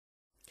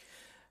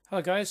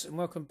Hello guys, and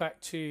welcome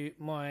back to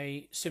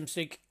my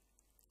Simsig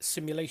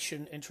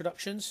simulation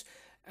introductions.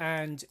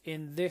 And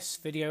in this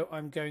video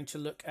I'm going to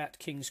look at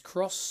King's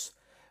Cross,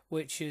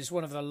 which is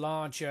one of the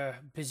larger,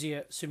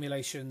 busier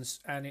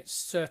simulations, and it's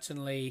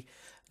certainly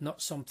not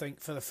something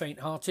for the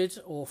faint-hearted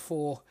or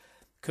for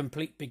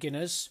complete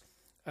beginners.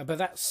 But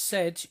that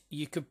said,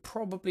 you could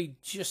probably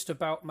just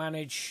about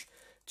manage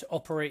to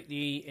operate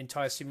the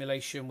entire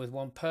simulation with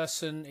one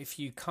person if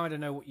you kind of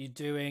know what you're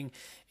doing,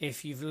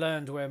 if you've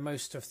learned where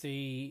most of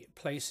the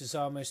places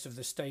are, most of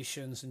the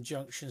stations and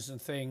junctions and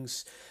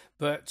things,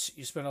 but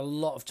you spend a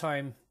lot of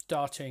time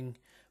darting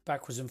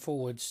backwards and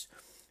forwards.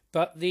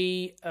 But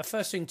the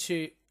first thing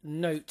to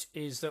note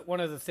is that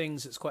one of the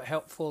things that's quite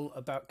helpful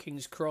about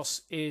King's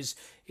Cross is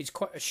it's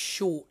quite a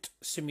short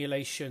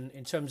simulation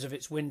in terms of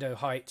its window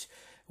height,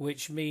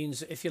 which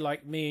means if you're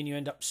like me and you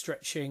end up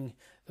stretching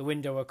the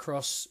window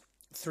across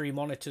 3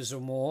 monitors or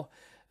more,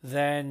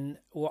 then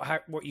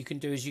what you can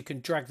do is you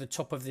can drag the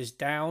top of this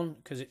down,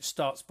 because it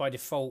starts by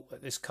default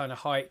at this kind of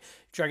height.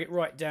 Drag it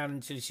right down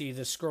until you see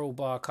the scroll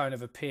bar kind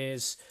of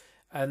appears,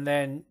 and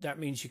then that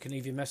means you can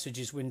leave your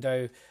messages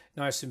window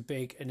nice and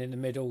big and in the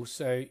middle,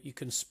 so you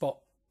can spot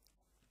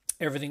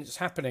everything that's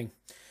happening.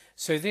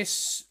 So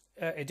this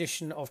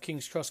edition of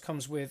King's Cross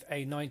comes with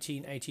a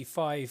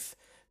 1985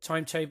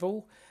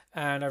 timetable,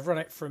 and I've run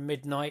it from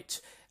midnight.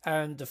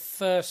 And the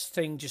first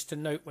thing just to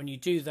note when you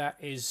do that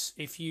is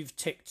if you've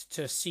ticked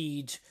to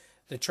seed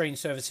the train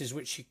services,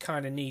 which you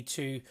kind of need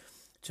to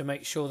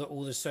make sure that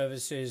all the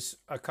services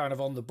are kind of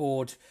on the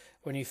board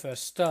when you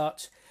first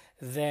start,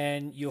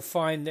 then you'll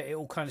find that it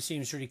all kind of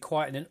seems really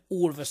quiet, and then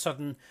all of a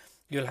sudden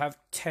you'll have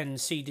 10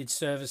 seeded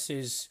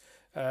services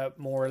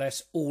more or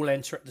less all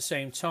enter at the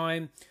same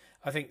time.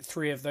 I think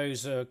 3 of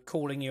those are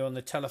calling you on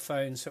the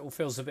telephone, so it all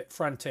feels a bit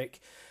frantic.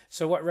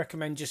 So what I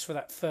recommend just for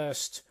that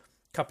first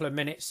couple of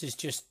minutes is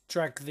just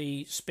drag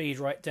the speed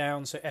right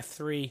down, so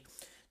F3,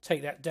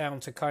 take that down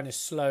to kind of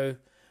slow,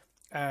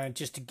 and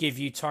just to give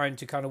you time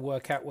to kind of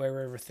work out where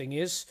everything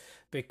is,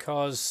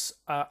 because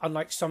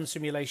unlike some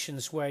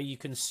simulations where you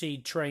can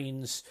seed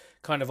trains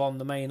kind of on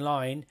the main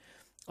line,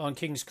 on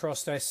King's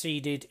Cross they're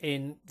seeded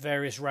in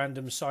various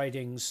random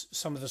sidings,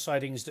 some of the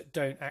sidings that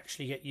don't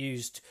actually get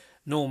used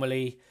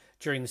normally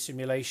during the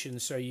simulation,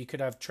 so you could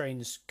have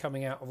trains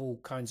coming out of all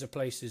kinds of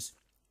places.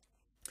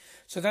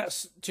 So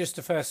that's just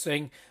the first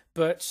thing,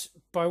 but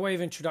by way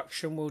of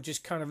introduction we'll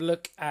just kind of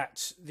look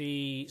at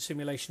the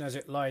simulation as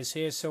it lies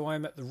here. So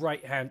I'm at the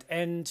right hand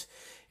end,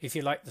 if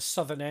you like the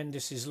southern end.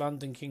 This is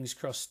London King's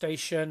Cross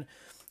Station,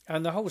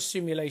 and the whole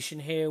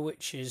simulation here,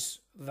 which is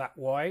that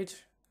wide,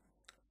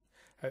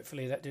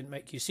 hopefully that didn't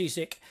make you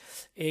seasick,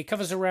 it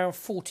covers around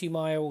 40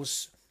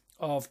 miles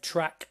of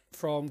track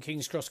from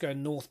King's Cross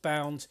going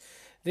northbound.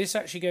 This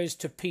actually goes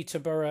to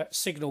Peterborough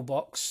signal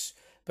box,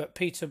 but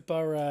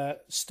Peterborough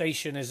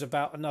Station is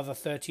about another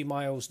 30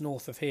 miles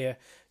north of here.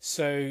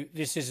 So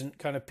this isn't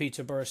kind of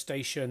Peterborough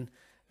Station.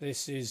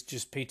 This is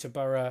just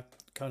Peterborough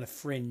kind of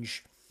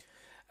fringe.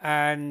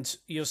 And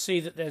you'll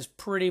see that there's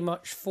pretty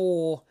much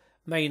 4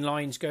 main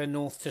lines going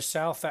north to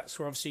south. That's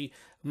where obviously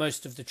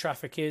most of the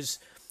traffic is.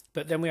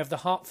 But then we have the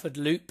Hertford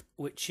Loop,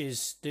 which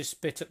is this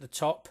bit at the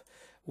top,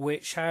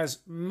 which has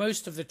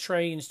most of the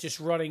trains just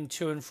running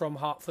to and from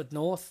Hertford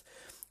North.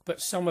 But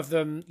some of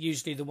them,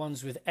 usually the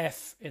ones with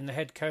F in the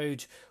head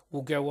code,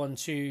 will go on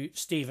to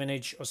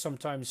Stevenage or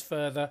sometimes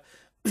further.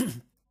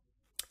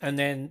 And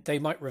then they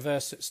might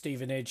reverse at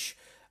Stevenage,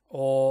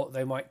 or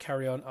they might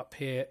carry on up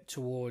here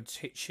towards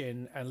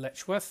Hitchin and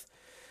Letchworth.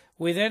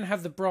 We then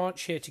have the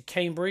branch here to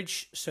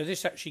Cambridge. So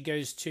this actually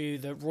goes to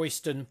the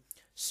Royston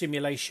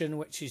simulation,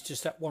 which is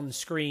just that one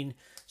screen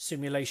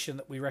simulation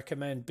that we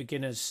recommend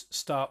beginners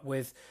start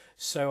with.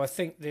 So I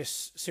think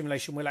this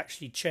simulation will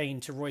actually chain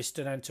to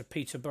Royston and to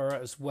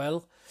Peterborough as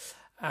well.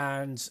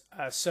 And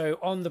so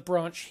on the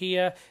branch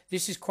here,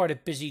 this is quite a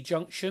busy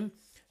junction,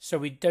 so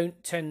we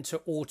don't tend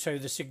to auto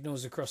the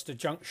signals across the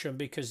junction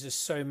because there's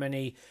so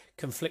many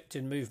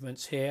conflicting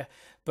movements here.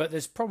 But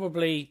there's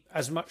probably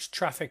as much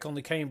traffic on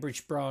the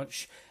Cambridge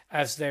branch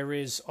as there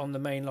is on the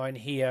main line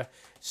here.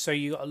 So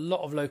you got a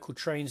lot of local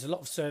trains, a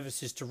lot of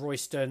services to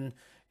Royston,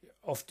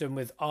 often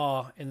with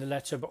R in the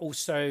letter, but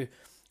also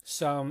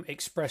some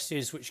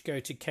expresses which go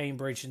to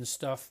Cambridge and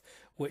stuff,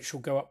 which will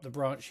go up the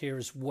branch here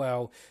as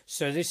well.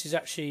 So this is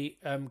actually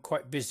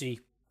quite busy.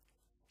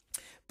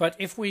 But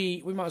if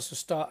we might as well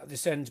start at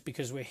this end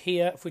because we're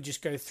here. If we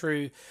just go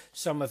through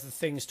some of the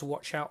things to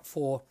watch out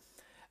for.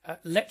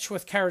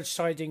 Letchworth carriage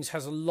sidings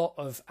has a lot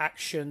of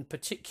action,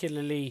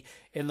 particularly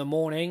in the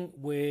morning,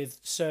 with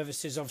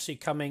services obviously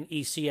coming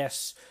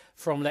ECS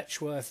from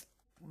Letchworth,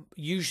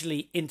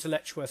 usually into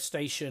Letchworth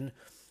Station,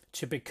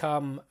 to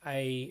become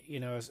a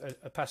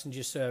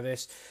passenger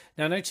service.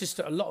 Now notice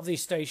that a lot of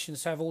these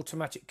stations have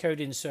automatic code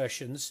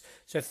insertions,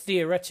 so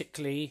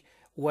theoretically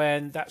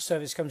when that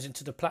service comes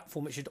into the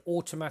platform it should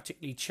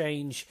automatically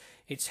change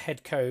its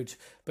head code.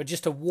 But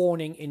just a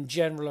warning in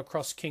general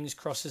across King's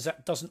Cross is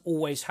that doesn't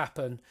always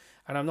happen,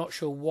 and I'm not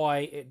sure why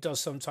it does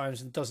sometimes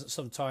and doesn't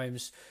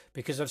sometimes,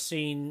 because I've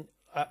seen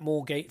at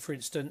Moorgate, for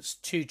instance,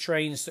 2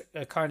 trains that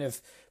are kind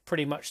of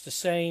pretty much the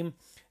same.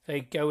 They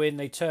go in,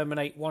 they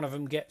terminate. One of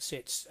them gets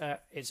its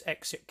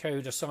exit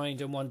code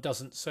assigned, and one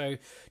doesn't. So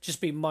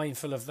just be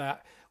mindful of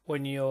that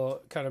when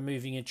you're kind of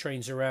moving your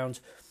trains around.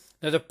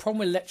 Now, the problem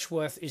with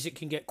Letchworth is it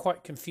can get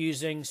quite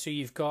confusing. So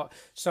you've got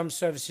some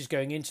services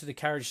going into the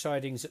carriage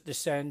sidings at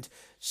this end,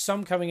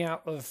 some coming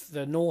out of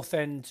the north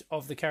end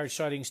of the carriage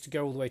sidings to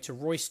go all the way to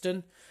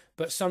Royston.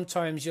 But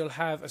sometimes you'll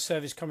have a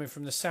service coming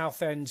from the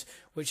south end,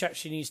 which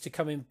actually needs to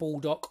come in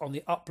Baldock on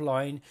the up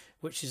line,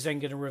 which is then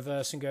going to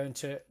reverse and go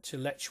into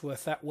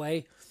Letchworth that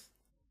way.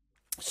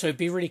 So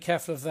be really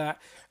careful of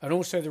that. And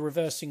also the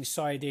reversing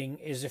siding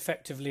is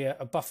effectively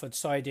a buffered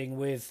siding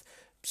with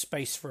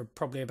space for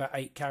probably about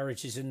 8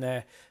 carriages in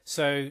there.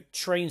 So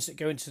trains that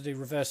go into the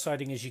reverse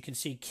siding, as you can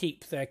see,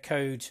 keep their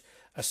code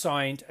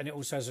assigned, and it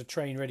also has a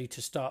train ready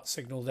to start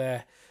signal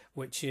there,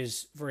 which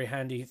is very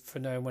handy for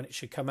knowing when it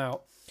should come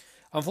out.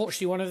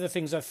 Unfortunately, one of the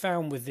things I've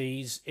found with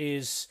these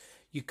is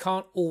you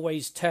can't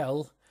always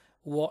tell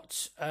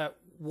what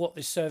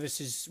this service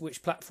is,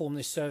 which platform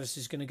this service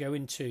is going to go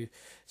into.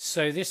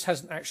 So this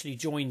hasn't actually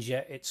joined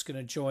yet. It's going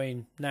to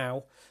join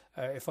now.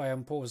 If I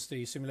unpause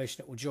the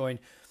simulation, it will join.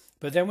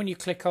 But then when you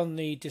click on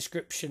the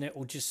description, it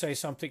will just say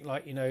something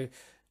like,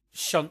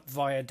 shunt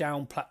via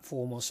down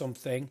platform or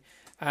something.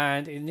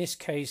 And in this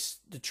case,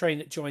 the train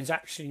that joins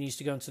actually needs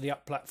to go into the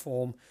up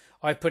platform.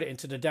 I put it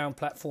into the down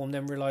platform,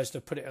 then realised I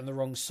put it on the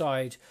wrong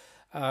side.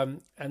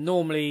 And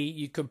normally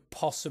you could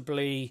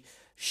possibly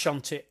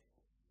shunt it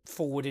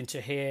forward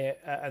into here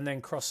and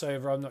then cross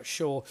over. I'm not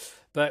sure.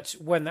 But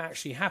when that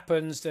actually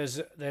happens,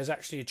 there's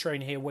actually a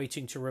train here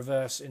waiting to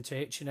reverse into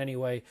Hitchin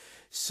anyway.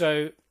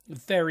 So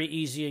very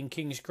easy in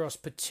King's Cross,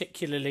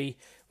 particularly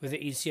with the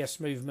ECS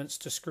movements,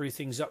 to screw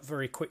things up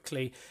very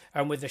quickly.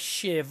 And with the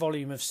sheer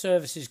volume of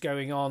services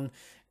going on,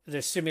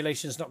 the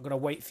simulation is not going to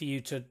wait for you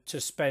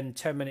to spend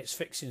 10 minutes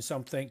fixing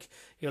something.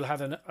 You'll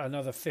have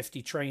another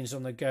 50 trains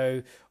on the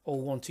go,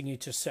 all wanting you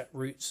to set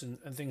routes and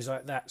things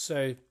like that.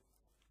 So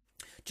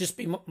just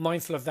be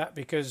mindful of that,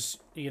 because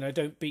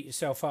don't beat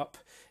yourself up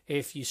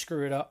if you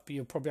screw it up.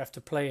 You'll probably have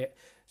to play it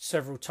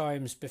several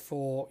times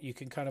before you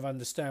can kind of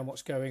understand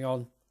what's going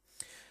on.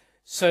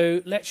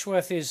 So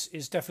Letchworth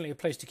is definitely a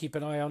place to keep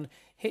an eye on.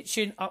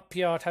 Hitchin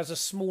Upyard has a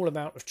small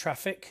amount of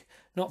traffic,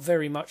 not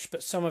very much,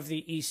 but some of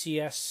the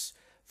ECS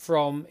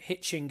from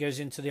Hitchin goes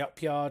into the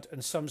Upyard,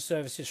 and some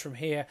services from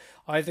here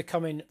either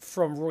come in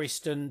from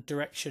Royston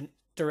direction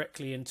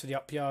directly into the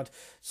Upyard.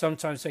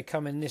 Sometimes they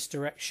come in this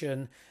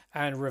direction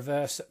and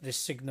reverse at this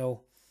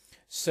signal.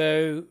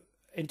 So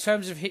in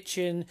terms of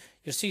Hitchin,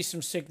 you'll see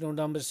some signal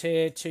numbers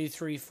here,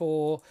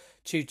 234,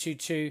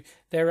 222.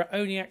 There are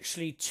only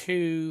actually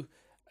 2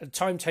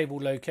 timetable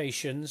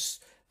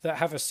locations that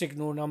have a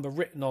signal number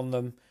written on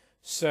them.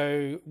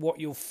 So what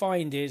you'll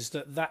find is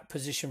that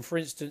position, for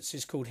instance,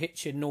 is called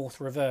Hitchin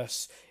North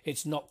Reverse.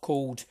 It's not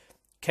called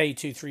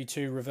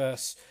K232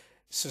 Reverse.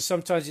 So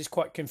sometimes it's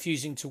quite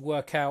confusing to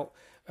work out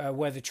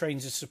where the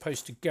trains are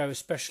supposed to go,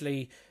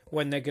 especially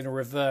when they're going to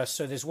reverse.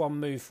 So there's one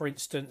move, for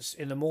instance,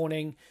 in the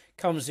morning,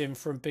 comes in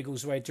from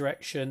Biggleswade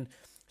direction,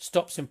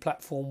 stops in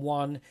platform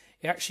 1.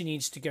 It actually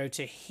needs to go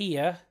to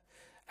here,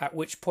 at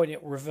which point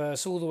it will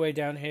reverse all the way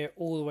down here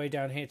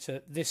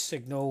to this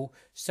signal,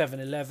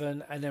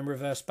 711, and then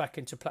reverse back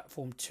into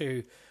platform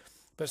 2.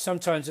 But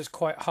sometimes it's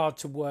quite hard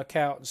to work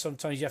out, and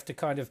sometimes you have to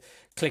kind of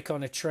click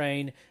on a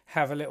train,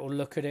 have a little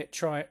look at it,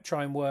 try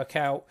and work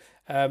out.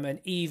 And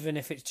even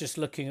if it's just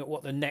looking at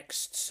what the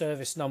next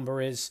service number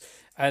is,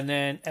 and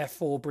then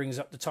F4 brings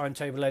up the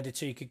timetable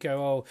editor, you could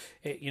go,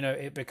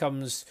 it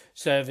becomes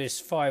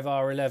service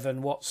 5R11.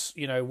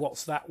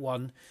 What's that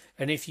one?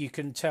 And if you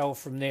can tell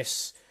from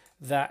this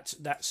that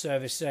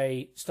service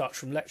A starts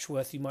from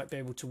Letchworth, you might be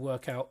able to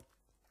work out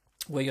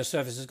where your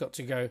service has got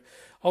to go.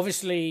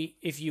 Obviously,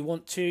 if you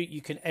want to,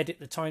 you can edit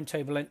the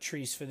timetable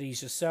entries for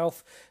these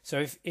yourself.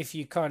 So if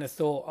you kind of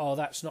thought, oh,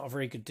 that's not a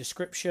very good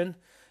description,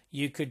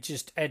 you could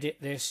just edit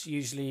this.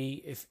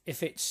 Usually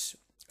if it's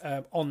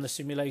on the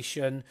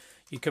simulation,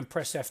 you can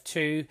press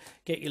F2,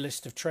 get your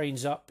list of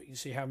trains up. You can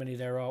see how many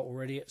there are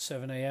already at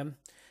 7 a.m.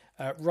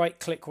 Right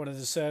click one of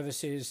the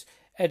services,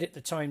 edit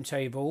the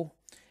timetable,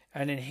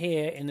 and then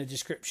here in the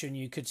description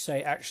you could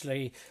say,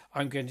 actually,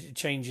 I'm going to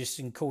change this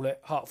and call it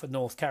Hertford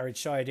North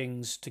Carriage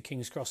Sidings to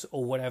King's Cross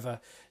or whatever.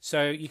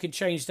 So you can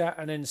change that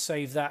and then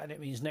save that, and it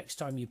means next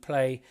time you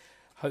play,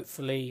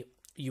 hopefully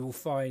you will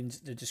find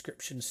the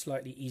description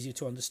slightly easier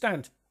to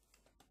understand.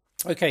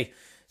 Okay,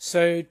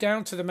 so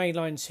down to the main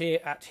lines here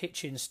at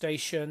Hitchin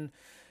Station.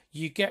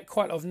 You get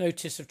quite a lot of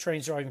notice of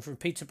trains arriving from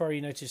Peterborough.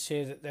 You notice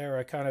here that there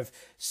are kind of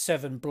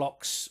 7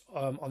 blocks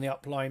on the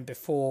up line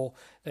before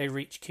they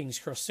reach King's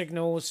Cross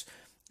signals.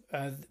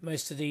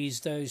 Most of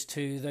those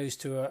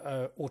two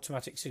are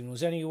automatic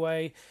signals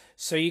anyway.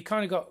 So you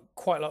kind of got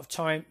quite a lot of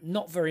time.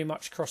 Not very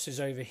much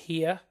crosses over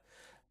here.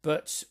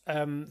 But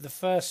the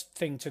first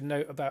thing to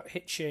note about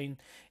Hitchin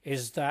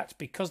is that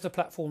because the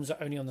platforms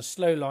are only on the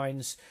slow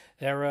lines,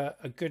 there are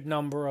a good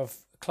number of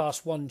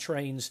Class 1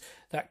 trains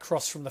that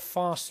cross from the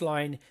fast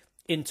line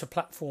into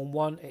platform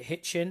 1 at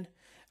Hitchin,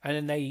 and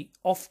then they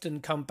often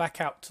come back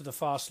out to the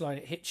fast line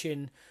at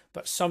Hitchin,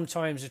 but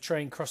sometimes a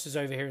train crosses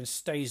over here and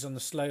stays on the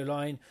slow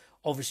line,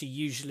 obviously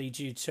usually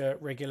due to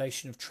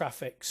regulation of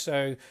traffic.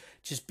 So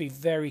just be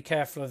very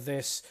careful of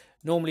this.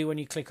 Normally when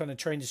you click on a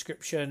train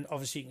description,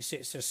 obviously you can see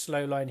it says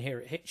slow line here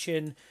at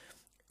Hitchin.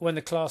 When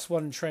the class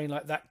 1 train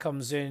like that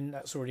comes in,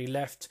 that's already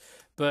left,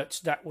 but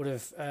that would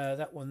have,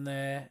 that one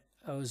there,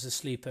 I was a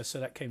sleeper, so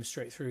that came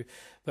straight through.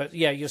 But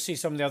yeah, you'll see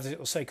some of the others, it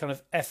will say kind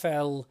of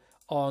FL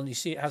on, you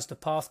see it has the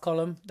path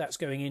column, that's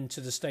going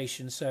into the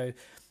station. So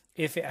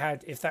if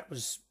that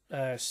was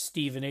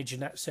Stevenage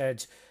and that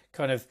said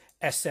kind of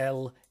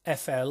SL,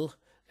 FL,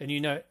 then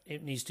you know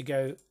it needs to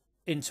go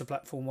into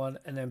platform 1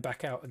 and then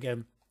back out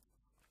again.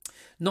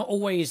 Not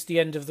always the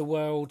end of the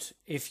world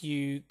if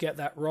you get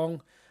that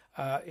wrong.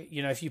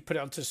 You know, if you put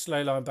it onto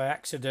slow line by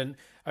accident,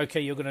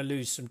 okay, you're going to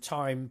lose some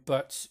time,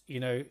 but you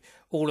know,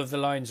 all of the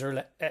lines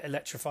are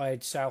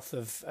electrified south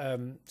of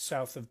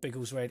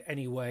Biggleswade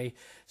anyway,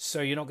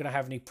 so you're not going to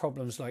have any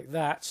problems like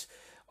that.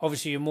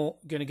 Obviously, you're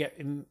going to get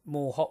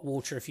more hot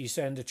water if you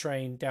send a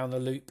train down the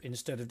loop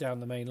instead of down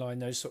the main line,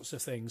 those sorts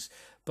of things.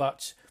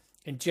 But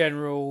in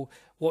general,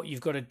 what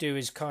you've got to do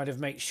is kind of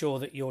make sure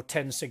that you're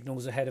 10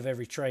 signals ahead of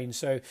every train.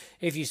 So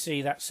if you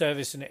see that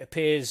service and it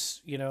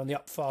appears, you know, on the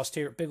up fast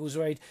here at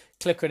Biggleswade,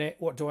 click on it.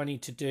 What do I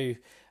need to do?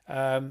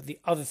 The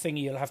other thing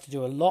you'll have to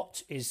do a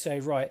lot is say,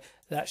 right,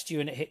 that's due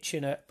in at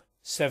Hitchin at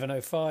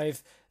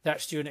 7:05.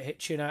 That's due in at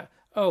Hitchin at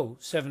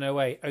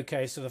 7:08.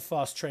 Okay, so the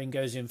fast train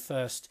goes in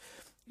first.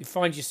 You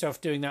find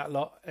yourself doing that a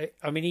lot.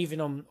 I mean, even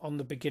on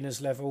the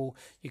beginner's level,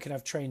 you can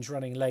have trains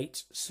running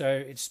late, so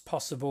it's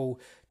possible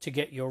to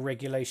get your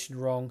regulation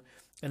wrong.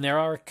 And there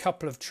are a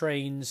couple of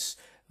trains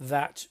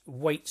that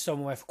wait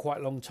somewhere for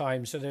quite a long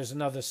time. So there's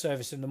another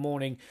service in the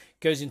morning,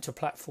 goes into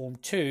platform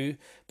 2,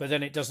 but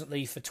then it doesn't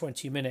leave for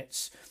 20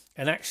 minutes.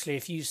 And actually,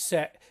 if you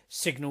set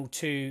signal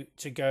 2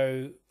 to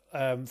go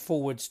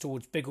forwards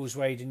towards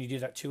Biggleswade and you do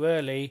that too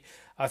early,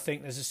 I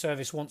think there's a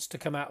service wants to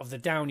come out of the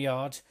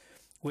downyard,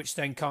 which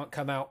then can't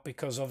come out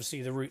because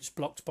obviously the route's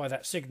blocked by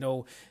that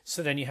signal.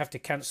 So then you have to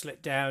cancel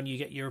it down, you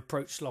get your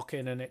approach lock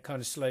in and it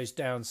kind of slows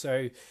down.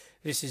 So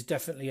this is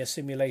definitely a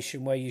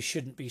simulation where you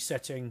shouldn't be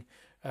setting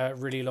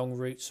really long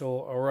routes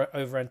or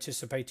over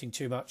anticipating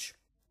too much.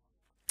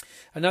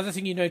 Another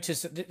thing you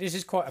notice that this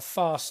is quite a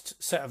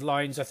fast set of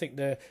lines. I think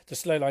the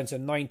slow lines are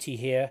 90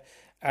 here,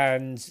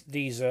 and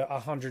these are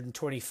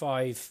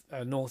 125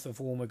 north of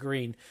Walmer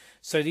Green.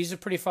 So these are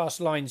pretty fast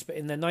lines, but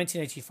in the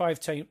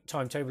 1985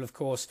 timetable, of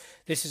course,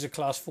 this is a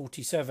class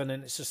 47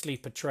 and it's a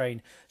sleeper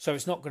train. So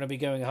it's not going to be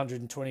going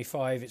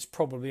 125, it's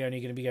probably only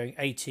going to be going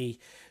 80.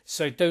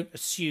 So don't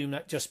assume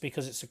that just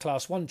because it's a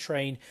class 1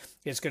 train,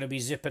 it's going to be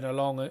zipping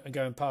along and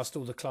going past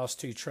all the class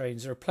 2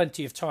 trains. There are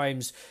plenty of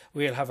times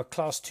we'll have a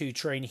class 2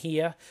 train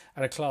here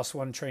and a class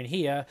 1 train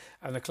here,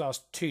 and the class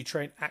 2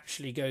 train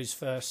actually goes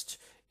first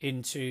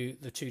into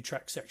the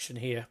 2-track section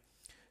here.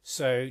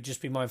 So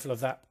just be mindful of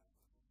that.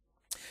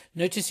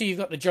 Notice here you've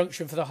got the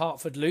junction for the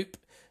Hertford loop.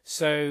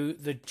 So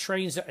the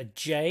trains that are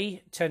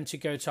J tend to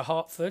go to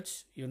Hertford.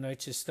 You'll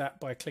notice that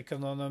by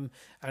clicking on them,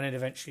 and then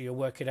eventually you'll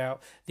work it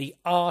out. The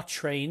R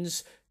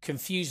trains,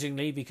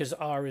 confusingly, because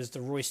R is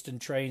the Royston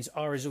trains,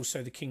 R is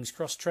also the King's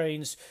Cross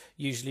trains,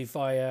 usually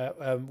via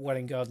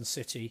Welwyn Garden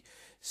City.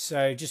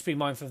 So just be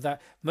mindful of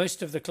that.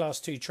 Most of the class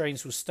 2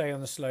 trains will stay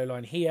on the slow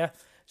line here,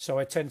 so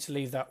I tend to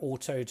leave that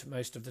autoed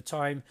most of the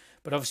time.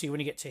 But obviously when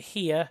you get to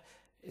here,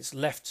 it's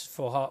left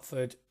for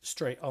Hertford,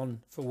 straight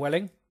on for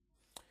Welling.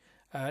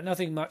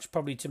 Nothing much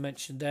probably to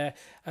mention there.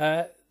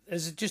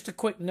 There's just a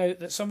quick note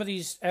that some of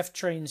these F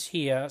trains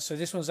here, so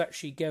this one's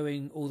actually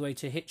going all the way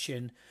to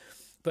Hitchin,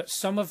 but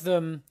some of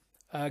them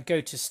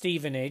go to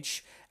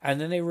Stevenage and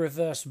then they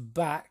reverse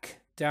back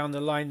down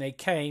the line they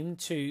came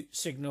to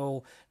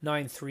signal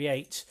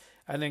 938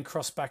 and then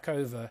cross back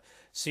over.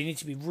 So you need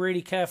to be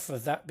really careful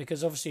of that,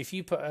 because obviously if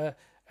you put a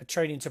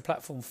train into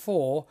platform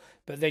 4,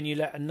 but then you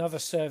let another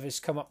service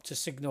come up to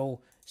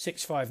signal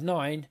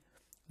 659,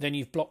 then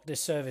you've blocked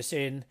this service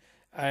in,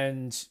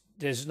 and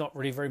there's not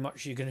really very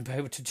much you're going to be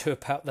able to do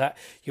about that.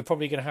 You're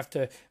probably going to have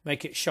to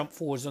make it shunt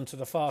forwards onto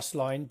the fast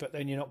line, but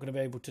then you're not going to be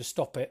able to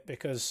stop it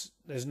because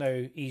there's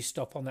no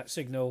e-stop on that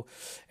signal.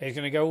 It's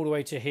going to go all the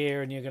way to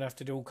here, and you're going to have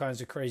to do all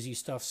kinds of crazy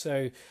stuff.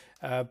 So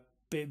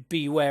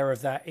beware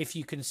of that. If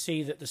you can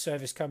see that the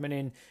service coming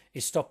in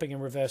is stopping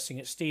and reversing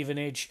at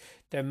Stevenage,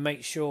 then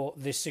make sure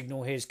this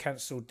signal here is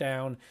cancelled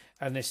down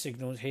and this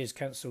signal here is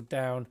cancelled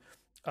down.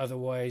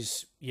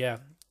 Otherwise, yeah,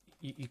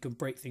 you can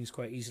break things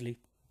quite easily.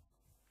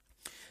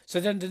 So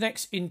then the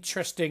next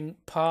interesting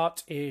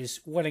part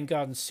is Welwyn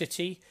Garden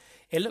City.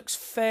 It looks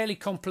fairly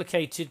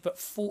complicated, but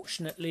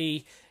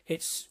fortunately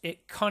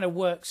it kind of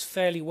works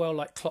fairly well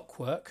like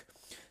clockwork.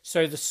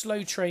 So the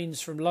slow trains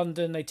from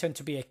London, they tend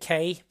to be a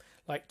K,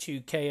 like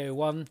to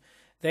KO1.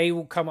 They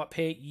will come up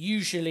here.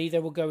 Usually they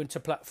will go into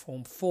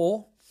platform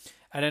 4.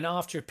 And then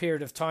after a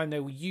period of time, they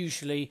will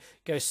usually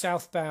go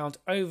southbound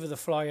over the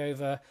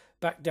flyover,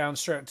 back down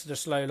straight to the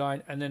slow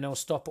line, and then they'll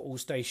stop at all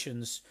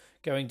stations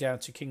going down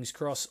to King's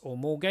Cross or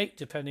Moorgate,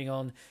 depending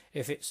on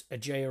if it's a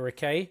J or a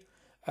K.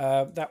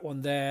 That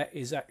one there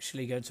is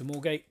actually going to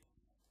Moorgate.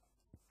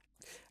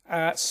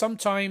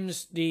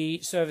 Sometimes the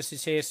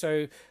services here,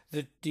 so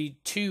the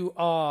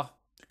 2R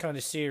kind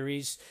of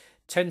series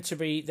tend to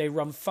be, they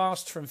run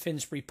fast from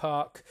Finsbury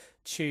Park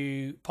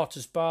to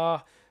Potters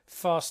Bar,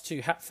 fast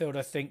to Hatfield,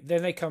 I think.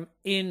 Then they come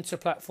into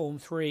platform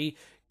 3,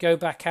 go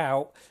back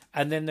out,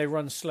 and then they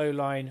run slow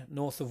line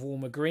north of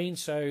Walmer Green.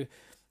 So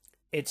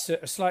it's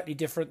a slightly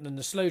different than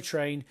the slow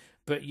train,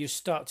 but you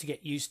start to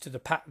get used to the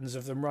patterns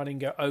of them running.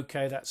 Go,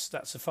 okay, that's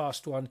a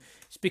fast one.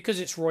 It's because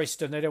it's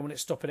Royston, they don't want it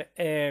stopping at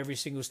every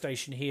single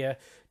station here,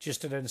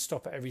 just to then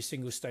stop at every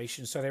single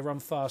station. So they run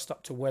fast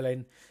up to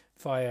Welling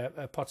via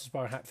Potters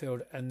Bar and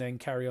Hatfield, and then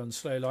carry on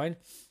slow line.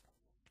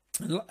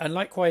 And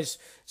likewise,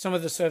 some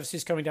of the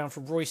services coming down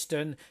from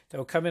Royston,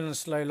 they'll come in on a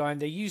slow line.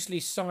 They're usually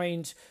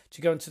signed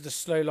to go into the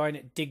slow line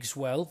at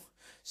Diggswell.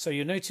 So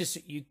you'll notice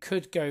that you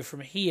could go from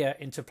here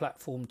into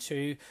platform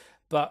 2,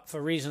 but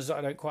for reasons that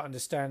I don't quite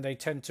understand, they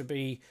tend to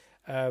be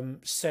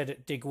said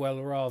at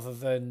Digwell rather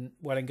than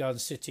Welwyn Garden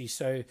City.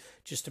 So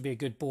just to be a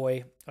good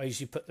boy, I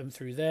usually put them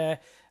through there.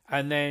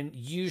 And then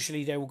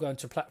usually they will go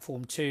into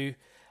platform 2.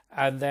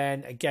 And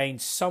then again,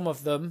 some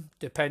of them,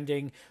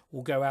 depending,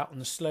 will go out on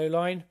the slow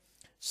line.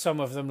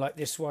 Some of them, like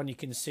this one, you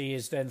can see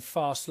is then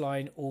fast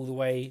line all the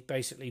way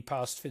basically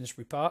past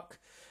Finsbury Park.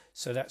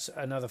 So that's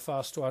another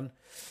fast one.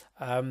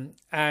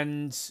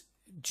 And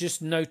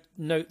just note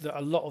that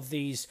a lot of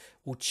these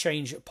will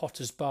change at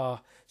Potters Bar.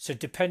 So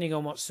depending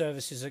on what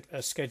services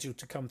are scheduled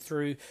to come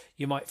through,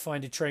 you might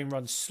find a train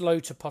run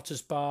slow to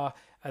Potters Bar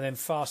and then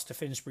fast to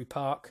Finsbury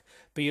Park.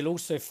 But you'll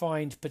also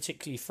find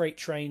particularly freight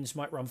trains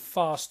might run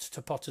fast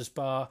to Potters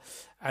Bar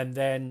and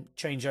then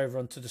change over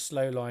onto the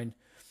slow line.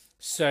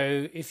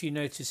 So if you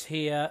notice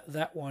here,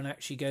 that one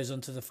actually goes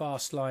onto the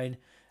fast line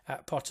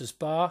at Potters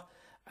Bar.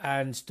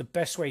 And the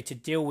best way to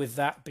deal with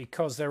that,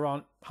 because there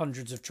aren't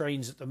hundreds of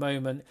trains at the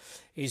moment,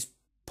 is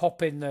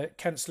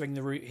cancelling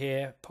the route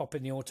here,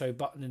 popping the auto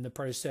button in the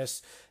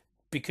process,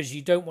 because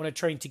you don't want a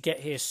train to get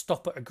here,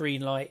 stop at a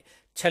green light,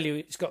 tell you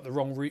it's got the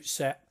wrong route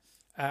set,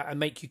 and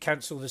make you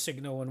cancel the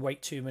signal and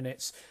wait 2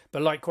 minutes.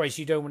 But likewise,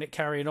 you don't want it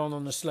carrying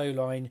on the slow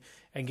line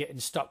and getting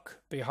stuck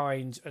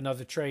behind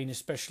another train,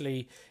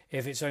 especially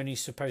if it's only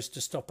supposed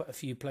to stop at a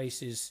few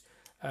places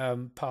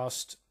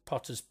past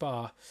Potters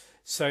Bar.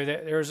 So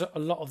there is a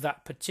lot of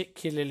that,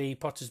 particularly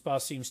Potters Bar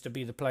seems to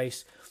be the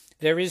place.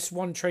 There is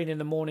one train in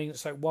the morning,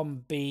 it's like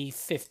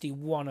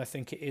 1B51, I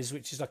think it is,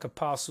 which is like a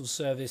parcel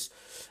service,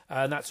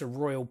 and that's a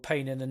royal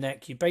pain in the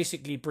neck. You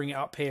basically bring it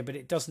up here, but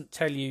it doesn't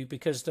tell you,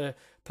 because the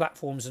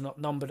platforms are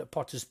not numbered at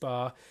Potters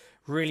Bar.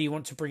 Really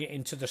want to bring it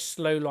into the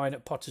slow line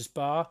at Potters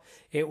Bar.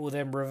 It will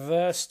then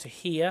reverse to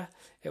here.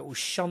 It will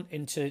shunt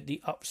into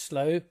the up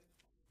slow.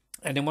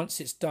 And then once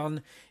it's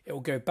done, it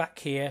will go back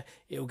here.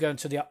 It will go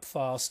into the up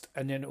fast,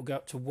 and then it will go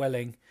up to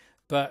Welling.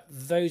 But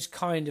those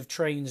kind of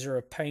trains are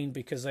a pain,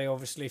 because they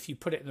obviously, if you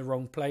put it in the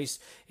wrong place,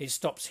 it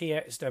stops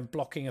here. It's then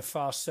blocking a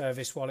fast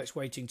service while it's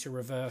waiting to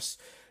reverse.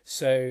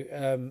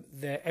 So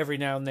every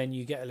now and then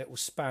you get a little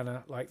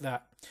spanner like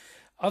that.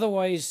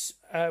 Otherwise,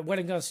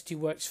 Welwyn Garden City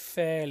works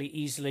fairly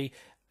easily.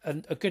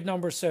 And a good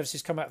number of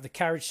services come out of the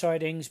carriage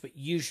sidings, but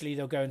usually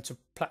they'll go into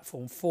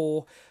platform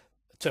 4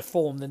 to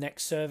form the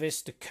next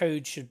service. The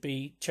code should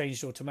be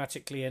changed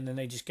automatically, and then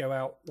they just go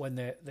out when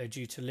they're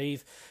due to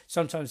leave.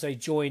 Sometimes they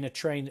join a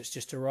train that's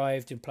just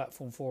arrived in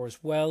platform 4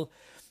 as well.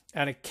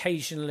 And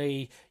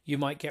occasionally you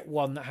might get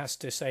one that has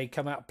to, say,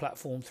 come out of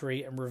platform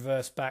 3 and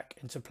reverse back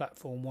into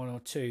platform 1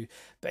 or 2.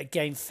 But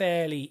again,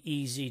 fairly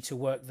easy to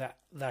work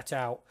that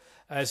out.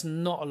 There's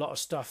not a lot of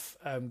stuff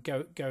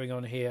going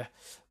on here.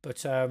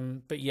 But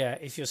yeah,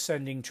 if you're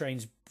sending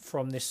trains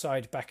from this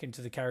side back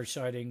into the carriage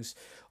sidings,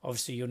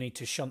 obviously you'll need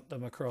to shunt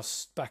them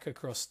back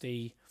across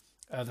the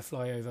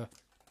flyover.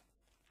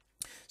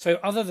 So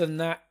other than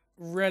that,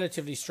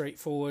 relatively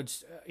straightforward.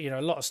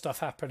 A lot of stuff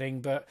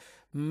happening, but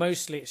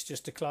mostly it's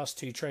just the class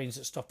 2 trains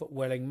that stop at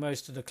Welling.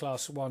 Most of the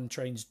class 1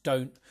 trains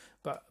don't,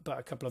 but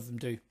a couple of them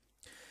do.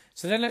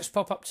 So then let's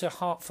pop up to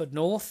Hertford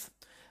North.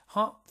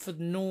 Hertford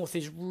North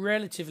is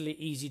relatively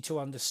easy to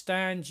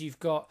understand. You've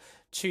got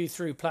 2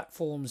 through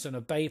platforms and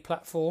a bay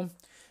platform.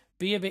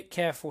 Be a bit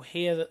careful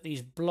here that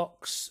these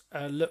blocks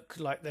look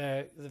like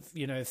they're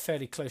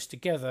fairly close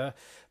together,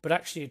 but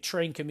actually a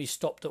train can be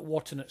stopped at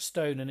Watton at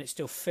Stone and it's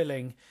still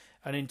filling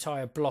an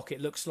entire block. It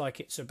looks like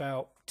it's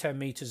about 10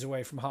 metres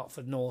away from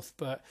Hertford North,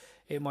 but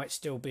it might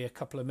still be a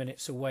couple of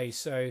minutes away.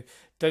 So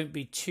don't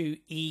be too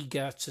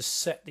eager to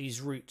set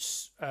these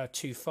routes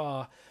too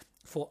far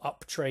for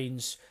up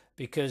trains,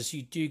 because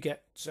you do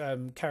get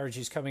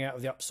carriages coming out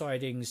of the up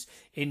sidings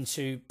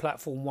into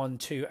platform 1,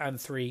 2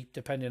 and 3,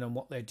 depending on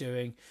what they're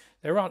doing.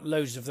 There aren't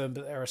loads of them,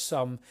 but there are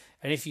some.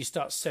 And if you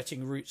start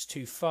setting routes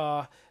too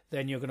far,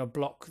 then you're going to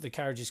block the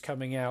carriages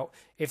coming out.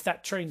 If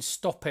that train's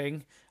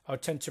stopping, I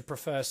tend to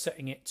prefer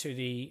setting it to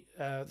the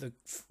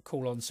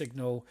call-on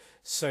signal,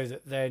 so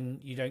that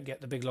then you don't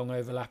get the big long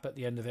overlap at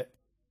the end of it.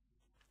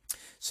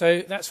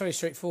 So that's very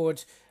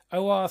straightforward.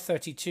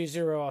 OR32,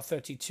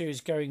 0R32 is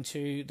going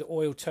to the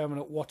oil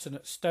terminal at Watton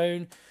at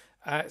Stone.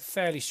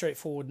 Fairly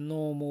straightforward,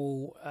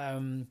 normal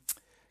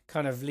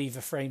kind of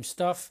lever frame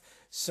stuff.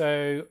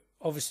 So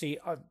obviously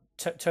I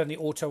turn the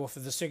auto off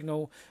of the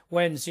signal.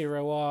 When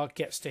 0R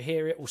gets to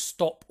here, it will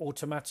stop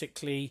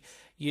automatically.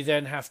 You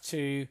then have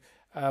to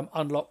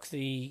unlock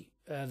the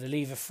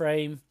lever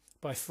frame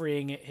by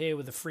freeing it here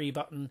with the free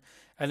button,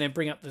 and then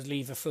bring up the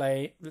lever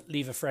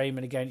frame,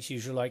 and again it's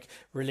usual, like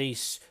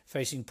release,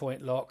 facing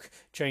point lock,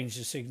 change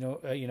the signal,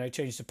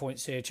 change the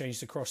points here, change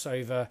the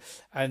crossover,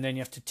 and then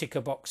you have to tick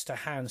a box to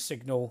hand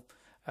signal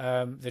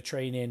the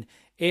train in.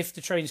 If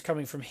the train's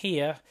coming from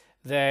here,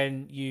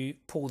 then you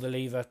pull the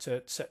lever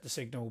to set the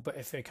signal, but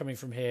if they're coming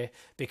from here,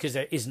 because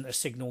there isn't a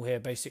signal here,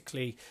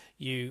 basically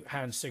you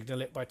hand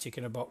signal it by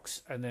ticking a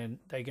box and then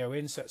they go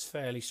in. So it's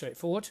fairly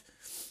straightforward.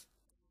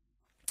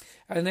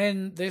 And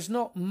then there's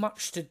not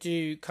much to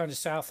do kind of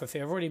south of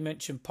here. I've already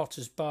mentioned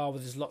Potter's Bar, where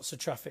there's lots of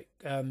traffic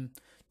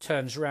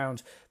turns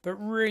round, but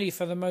really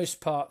for the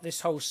most part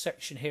this whole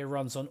section here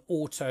runs on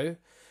auto.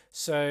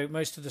 So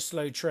most of the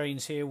slow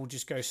trains here will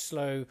just go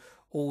slow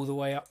all the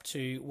way up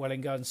to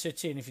Welwyn Garden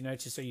City, and if you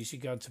notice, they usually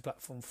go into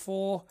platform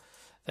 4.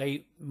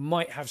 They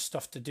might have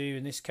stuff to do.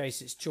 In this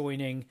case, it's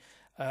joining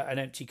an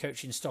empty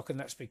coach in stock, and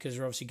that's because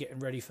they're obviously getting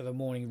ready for the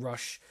morning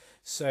rush.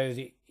 So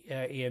the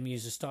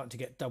EMUs are starting to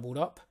get doubled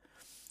up.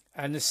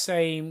 And the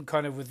same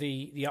kind of with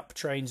the up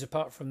trains,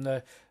 apart from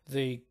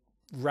the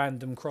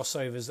random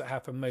crossovers that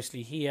happen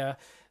mostly here,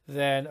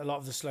 then a lot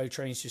of the slow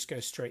trains just go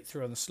straight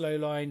through on the slow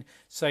line.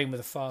 Same with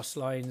the fast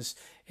lines.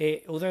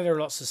 Although there are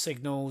lots of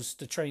signals,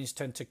 the trains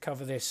tend to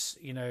cover this,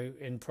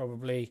 in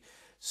probably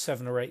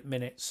 7 or 8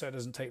 minutes, so it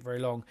doesn't take very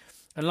long.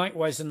 And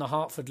likewise in the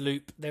Hertford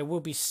Loop, there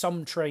will be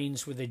some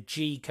trains with a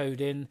G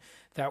code in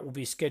that will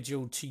be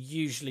scheduled to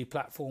usually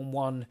platform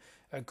 1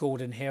 at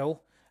Gordon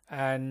Hill.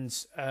 And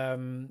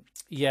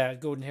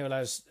Gordon Hill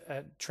has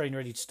train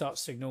ready to start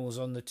signals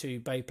on the 2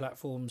 bay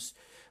platforms,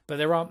 but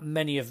there aren't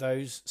many of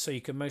those, so you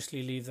can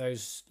mostly leave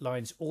those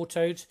lines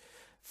autoed.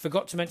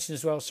 Forgot to mention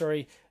as well,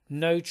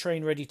 no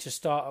train ready to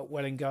start at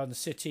Welwyn Garden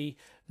City,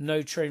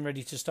 no train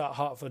ready to start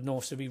Hertford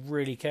North, so be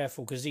really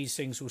careful, because these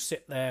things will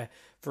sit there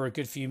for a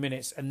good few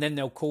minutes and then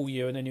they'll call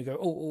you and then you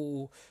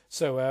go,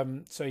 So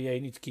you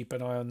need to keep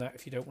an eye on that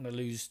if you don't want to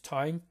lose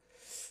time.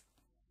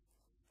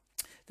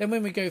 Then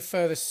when we go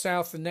further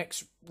south, the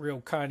next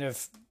real kind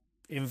of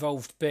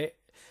involved bit,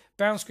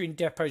 Bounds Green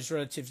Depot is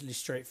relatively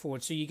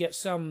straightforward. So you get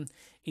some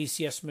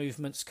ECS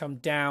movements come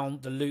down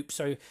the loop.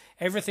 So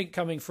everything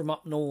coming from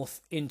up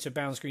north into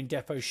Bounds Green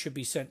Depot should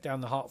be sent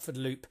down the Hertford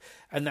Loop.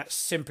 And that's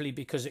simply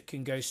because it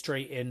can go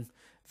straight in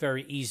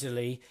very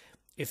easily.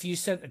 If you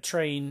sent a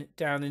train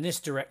down in this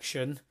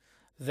direction,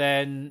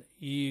 then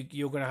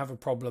you're going to have a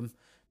problem,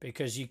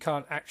 because you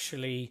can't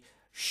actually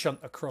shunt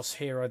across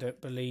here, I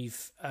don't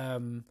believe,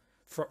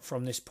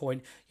 from this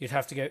point. You'd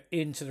have to go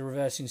into the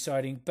reversing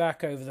siding,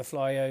 back over the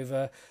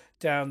flyover,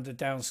 down the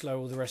down slow,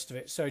 all the rest of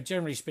it. So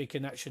generally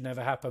speaking, that should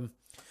never happen.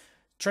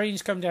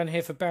 Trains come down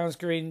here for Bounds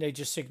Green, they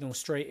just signal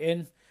straight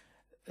in.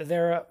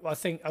 There are, I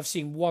think I've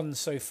seen one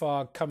so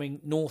far coming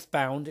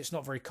northbound. It's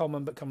not very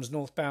common, but comes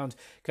northbound,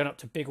 going up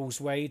to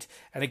Biggleswade.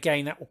 And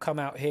again, that will come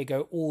out here,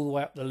 go all the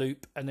way up the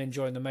loop, and then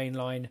join the main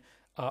line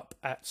up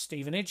at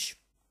Stevenage.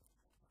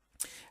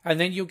 And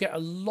then you'll get a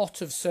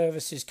lot of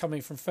services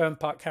coming from Fern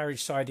Park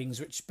carriage sidings,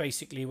 which is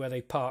basically where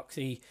they park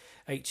the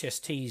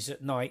HSTs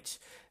at night.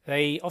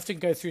 They often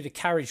go through the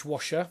carriage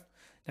washer.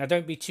 Now,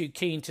 don't be too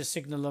keen to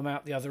signal them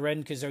out the other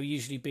end, because they'll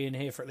usually be in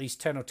here for at least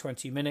 10 or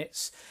 20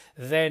 minutes.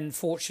 Then,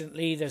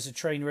 fortunately, there's a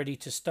train ready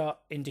to start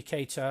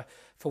indicator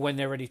for when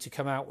they're ready to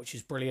come out, which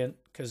is brilliant,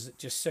 because it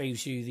just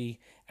saves you the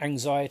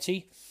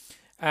anxiety.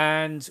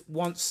 And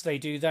once they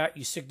do that,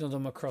 you signal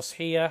them across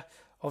here.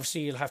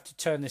 Obviously, you'll have to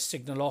turn this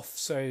signal off,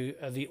 so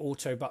the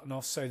auto button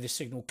off, so the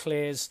signal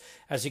clears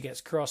as it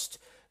gets crossed.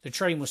 The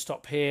train will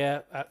stop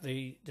here at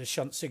the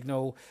shunt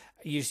signal,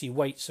 usually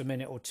waits a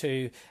minute or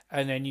two,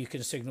 and then you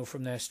can signal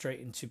from there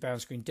straight into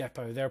Bounds Green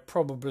Depot. There are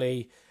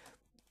probably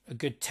a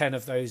good 10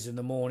 of those in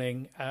the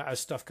morning as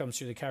stuff comes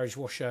through the carriage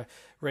washer,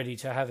 ready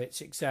to have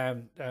its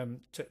exam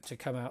to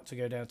come out to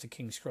go down to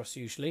King's Cross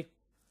usually.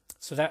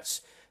 So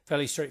that's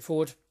fairly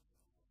straightforward.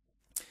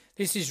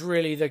 This is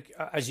really,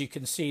 as you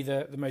can see,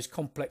 the most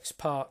complex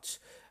part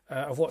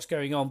of what's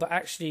going on. But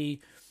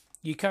actually,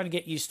 you kind of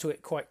get used to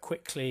it quite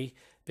quickly,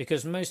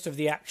 because most of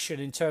the action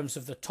in terms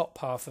of the top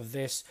half of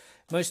this,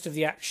 most of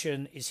the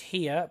action is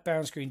here,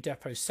 Bounds Green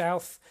Depot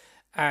South,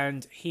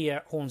 and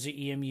here,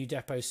 Hornsey EMU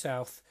Depot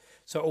South.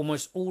 So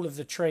almost all of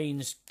the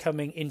trains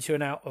coming into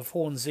and out of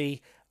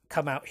Hornsey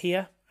come out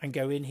here and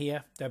go in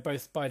here. They're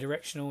both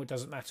bi-directional. It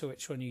doesn't matter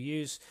which one you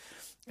use.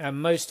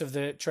 And most of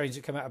the trains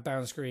that come out of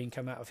Bounds Green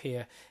come out of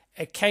here.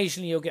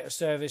 Occasionally you'll get a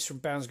service from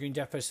Bounds Green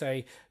Depot,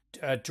 say,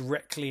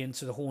 directly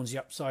into the Hornsey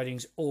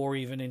upsidings, or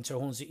even into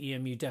Hornsey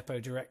EMU Depot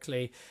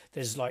directly.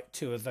 There's like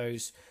 2 of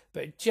those.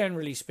 But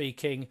generally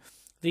speaking,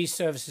 these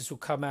services will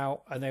come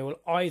out and they will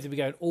either be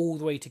going all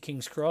the way to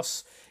King's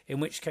Cross, in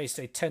which case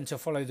they tend to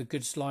follow the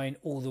goods line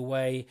all the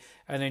way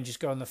and then just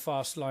go on the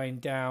fast line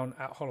down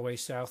at Holloway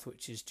South,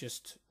 which is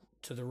just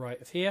to the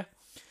right of here.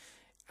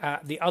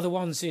 The other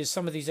ones is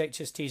some of these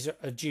HSTs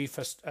are due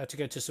for, to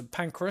go to St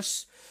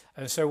Pancras,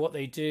 and so what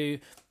they do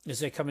is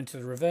they come into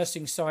the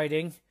reversing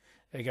siding,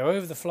 they go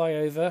over the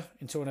flyover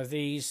into one of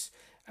these,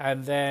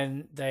 and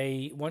then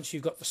once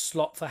you've got the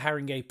slot for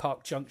Haringey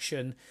Park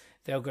Junction,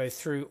 they'll go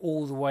through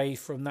all the way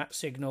from that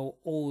signal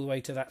all the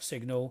way to that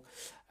signal,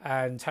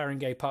 and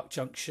Haringey Park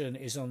Junction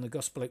is on the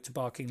Gospel Oak to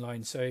Barking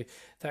line, so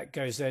that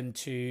goes then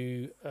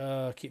to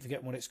I keep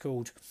forgetting what it's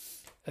called,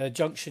 a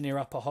junction near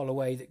Upper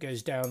Holloway that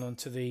goes down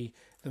onto the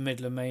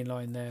Midland Main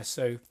Line there.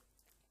 So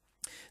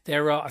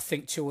there are, I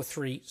think, 2 or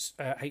 3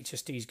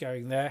 HSDs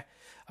going there.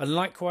 And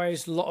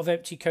likewise, a lot of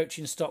empty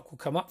coaching stock will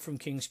come up from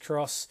King's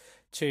Cross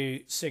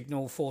to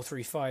signal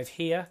 435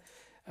 here,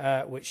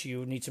 which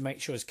you need to make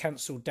sure is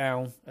cancelled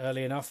down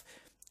early enough,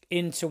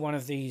 into one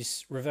of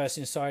these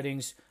reversing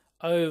sidings,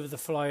 over the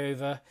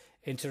flyover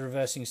into the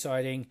reversing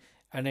siding,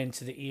 and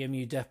into the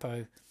EMU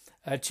depot.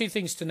 2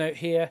 things to note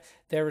here.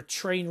 There are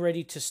train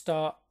ready to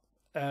start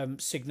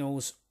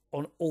signals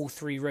on all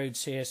 3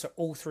 roads here, so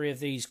all 3 of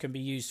these can be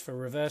used for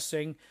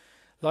reversing.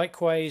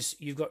 Likewise,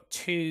 you've got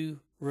 2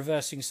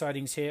 reversing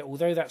sidings here,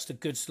 although that's the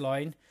goods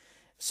line.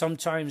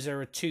 Sometimes there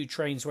are 2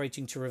 trains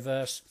waiting to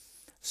reverse,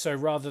 so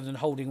rather than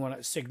holding one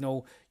at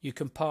signal, you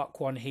can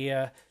park one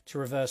here to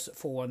reverse at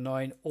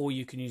 419, or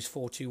you can use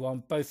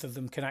 421. Both of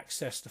them can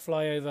access the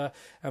flyover,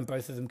 and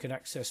both of them can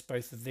access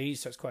both of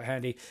these, so it's quite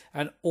handy.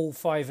 And all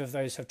 5 of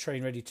those have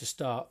train ready to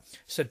start,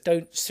 so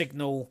don't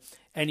signal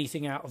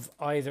anything out of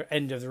either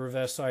end of the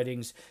reverse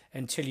sidings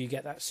until you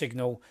get that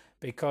signal,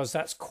 because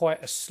that's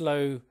quite a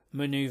slow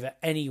manoeuvre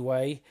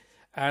anyway.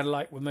 And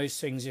like with most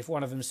things, if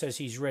one of them says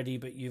he's ready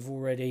but you've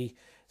already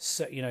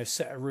set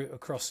a route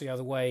across the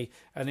other way,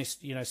 and this,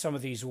 some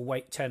of these will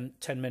wait 10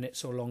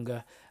 minutes or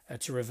longer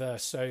to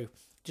reverse, so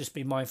just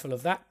be mindful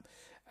of that.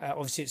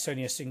 Obviously it's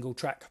only a single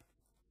track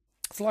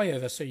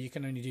flyover, so you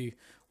can only do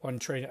 1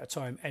 train at a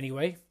time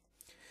anyway.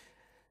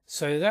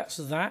 So that's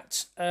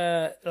that.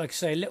 Like I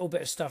say, a little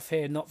bit of stuff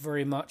here, not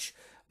very much.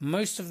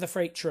 Most of the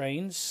freight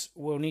trains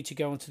will need to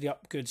go onto the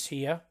up goods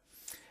here,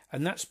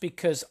 and that's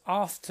because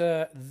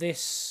after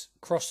this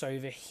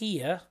crossover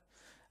here,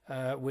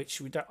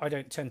 which I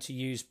don't tend to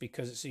use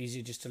because it's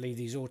easier just to leave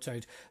these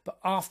autoed, but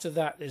after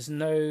that there's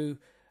no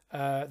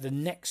the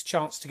next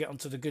chance to get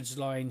onto the goods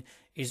line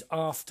is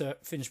after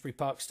Finsbury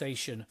Park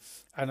Station,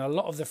 and a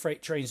lot of the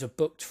freight trains are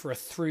booked for a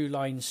through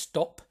line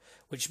stop,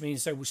 which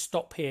means they will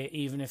stop here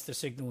even if the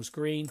signal's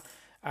green.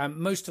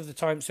 Most of the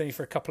time it's only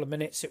for a couple of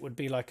minutes. It would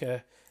be like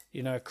a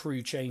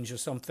crew change or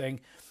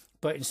something,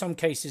 but in some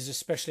cases,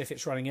 especially if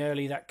it's running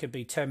early, that could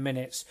be 10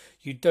 minutes.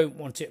 You don't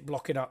want it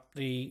blocking up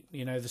the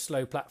the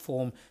slow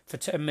platform for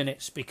 10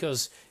 minutes,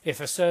 because if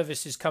a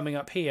service is coming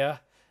up here,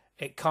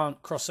 it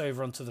can't cross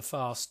over onto the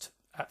fast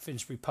at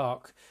Finsbury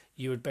Park.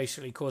 You would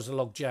basically cause a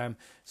log jam.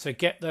 So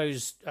get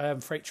those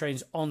freight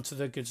trains onto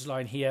the goods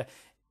line here.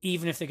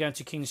 Even if they're going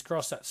to King's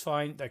Cross, that's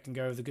fine. They can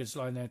go over the goods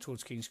line there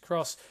towards King's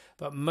Cross.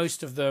 But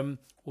most of them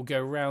will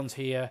go round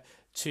here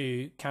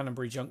to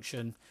Canterbury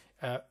Junction,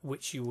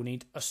 which you will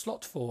need a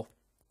slot for.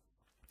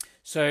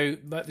 So,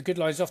 but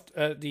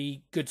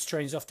the goods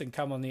trains often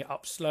come on the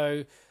up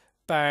slow,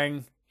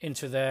 bang,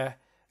 into there,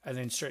 and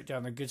then straight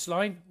down the goods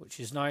line, which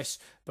is nice.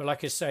 But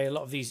like I say, a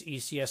lot of these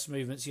ECS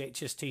movements, the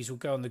HSTs, will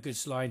go on the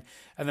goods line,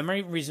 and the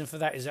main reason for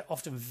that is they're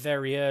often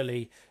very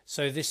early.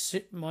 So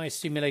my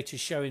simulator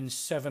is showing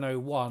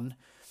 7:01,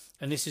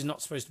 and this is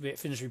not supposed to be at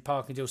Finsbury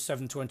Park until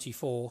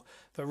 7:24.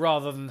 But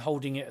rather than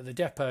holding it at the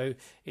depot,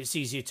 it's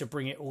easier to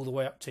bring it all the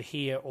way up to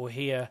here or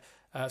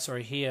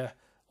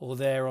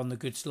there on the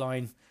goods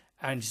line,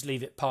 and just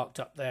leave it parked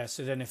up there.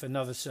 So then if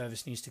another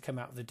service needs to come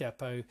out of the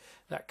depot,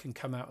 that can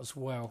come out as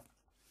well.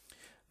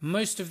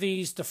 Most of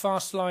these, the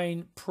fast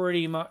line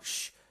pretty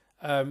much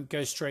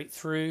goes straight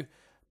through,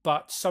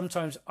 but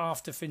sometimes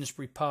after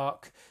Finsbury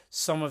Park,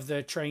 some of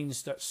the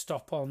trains that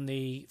stop on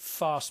the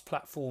fast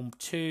platform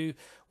 2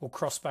 will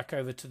cross back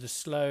over to the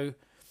slow.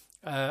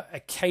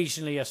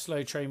 Occasionally a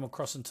slow train will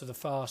cross into the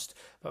fast,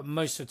 but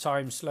most of the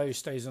time slow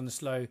stays on the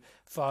slow,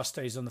 fast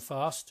stays on the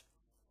fast.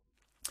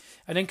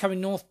 And then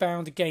coming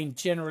northbound, again,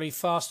 generally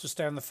fast will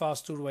stay on the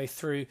fast all the way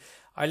through.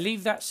 I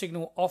leave that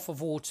signal off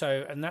of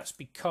auto, and that's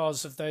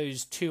because of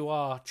those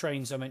 2R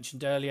trains I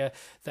mentioned earlier.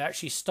 They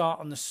actually start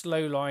on the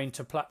slow line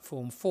to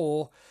platform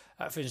 4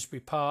 at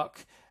Finsbury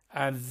Park,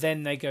 and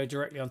then they go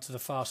directly onto the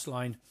fast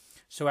line.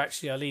 So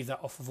actually I leave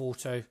that off of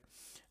auto.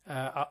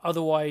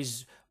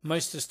 Otherwise,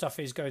 most of the stuff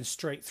is going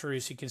straight through,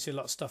 so you can see a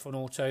lot of stuff on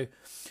auto.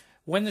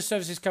 When the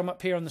services come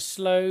up here on the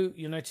slow,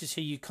 you'll notice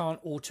here you can't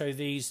auto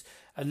these,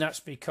 and that's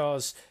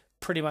because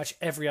pretty much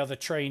every other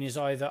train is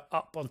either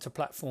up onto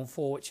platform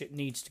 4, which it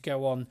needs to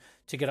go on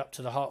to get up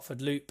to the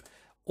Hertford Loop,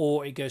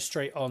 or it goes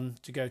straight on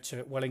to go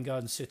to Welwyn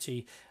Garden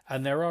City.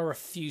 And there are a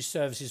few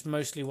services,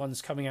 mostly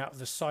ones coming out of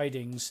the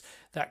sidings,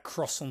 that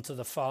cross onto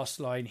the fast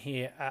line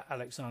here at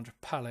Alexandra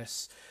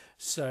Palace.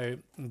 So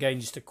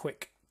again, just a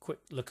quick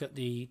look at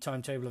the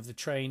timetable of the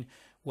train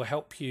will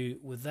help you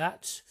with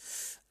that.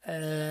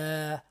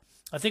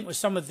 I think with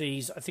some of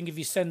these, I think if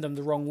you send them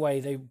the wrong way,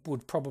 they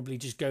would probably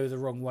just go the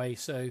wrong way.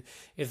 So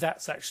if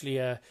that's actually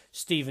a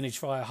Stevenage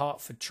via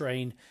Hertford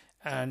train,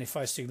 and if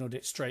I signalled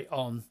it straight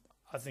on,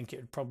 I think it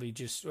would probably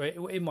just,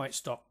 it might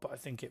stop, but I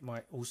think it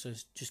might also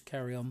just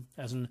carry on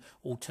as an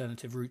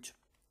alternative route.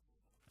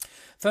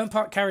 Fern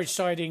Park carriage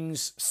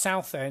sidings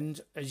south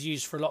end is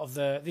used for a lot of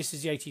this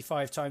is the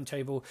 85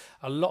 timetable,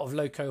 a lot of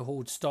loco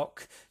hauled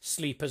stock,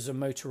 sleepers and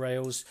motor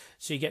rails.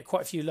 So you get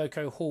quite a few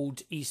loco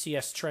hauled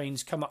ECS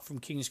trains come up from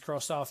King's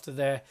Cross after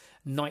their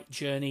night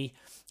journey,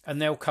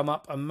 and they'll come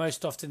up, and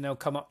most often they'll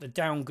come up the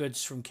down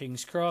goods from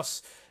King's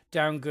Cross,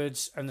 down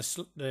goods and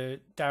the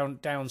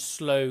down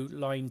slow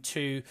line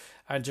 2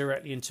 and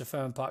directly into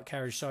Fern Park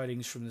carriage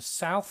sidings from the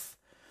south.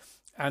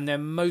 And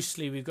then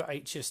mostly we've got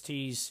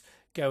HSTs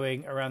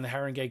going around the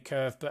Haringey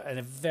curve, but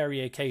a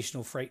very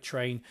occasional freight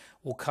train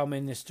will come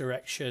in this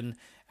direction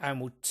and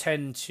will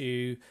tend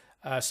to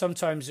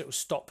sometimes it will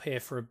stop here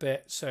for a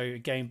bit. So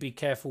again, be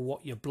careful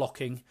what you're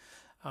blocking,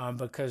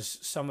 because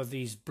some of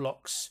these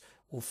blocks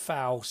will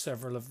foul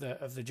several of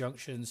the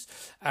junctions,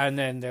 and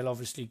then they'll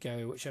obviously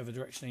go whichever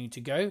direction they need to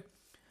go.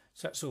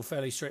 So that's all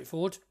fairly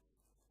straightforward.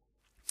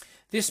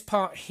 This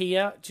part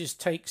here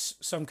just takes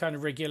some kind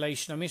of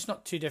regulation. I mean, it's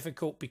not too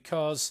difficult,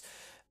 because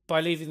by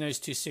leaving those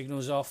two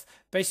signals off,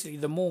 basically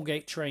the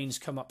Moorgate trains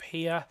come up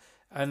here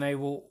and they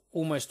will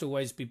almost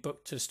always be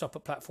booked to stop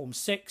at platform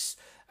 6,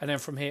 and then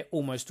from here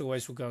almost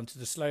always will go onto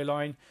the slow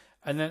line.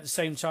 And then at the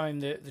same time,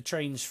 the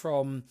trains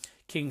from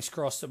King's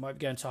Cross that might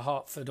be going to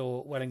Hertford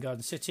or Welwyn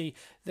Garden City,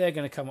 they're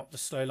going to come up the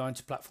slow line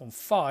to platform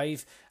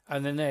 5,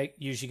 and then they're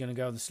usually going to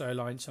go on the slow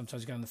line,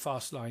 sometimes go on the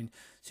fast line.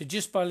 So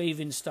just by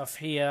leaving stuff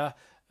here,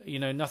 you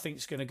know,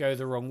 nothing's going to go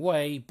the wrong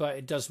way, but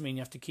it does mean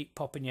you have to keep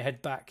popping your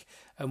head back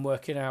and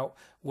working out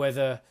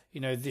whether, you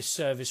know, this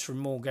service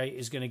from Moorgate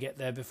is going to get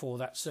there before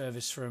that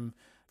service from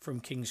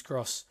King's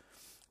Cross.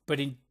 But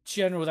in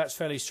general, that's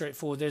fairly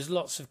straightforward. There's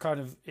lots of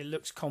it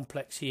looks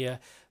complex here,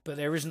 but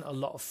there isn't a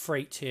lot of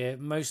freight here.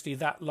 Mostly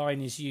that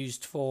line is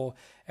used for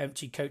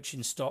empty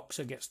coaching stock,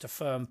 so it gets to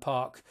Fern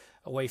Park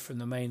away from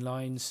the main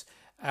lines.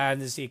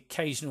 And there's the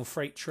occasional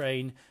freight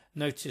train.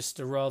 Notice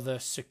the rather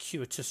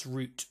circuitous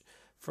route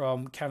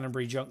from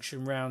Canonbury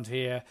Junction round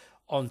here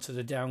onto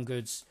the down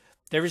goods.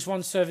 There is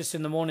one service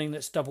in the morning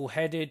that's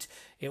double-headed.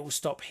 It will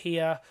stop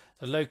here.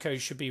 The loco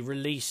should be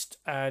released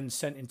and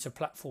sent into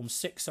platform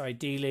 6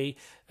 ideally.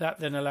 That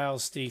then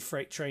allows the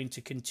freight train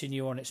to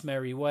continue on its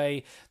merry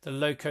way. The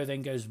loco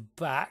then goes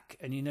back,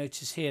 and you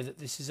notice here that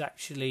this is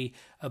actually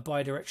a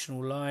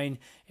bi-directional line.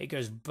 It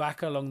goes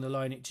back along the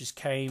line it just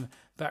came,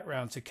 back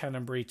round to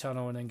Canonbury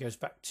Tunnel, and then goes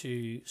back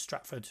to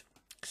Stratford.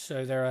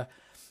 So there are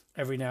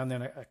every now and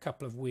then a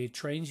couple of weird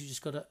trains you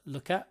just got to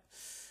look at.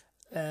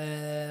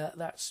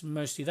 That's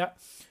mostly that.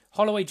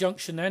 Holloway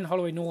Junction then,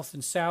 Holloway North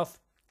and South,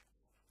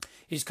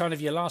 is kind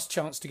of your last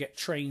chance to get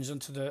trains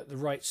onto the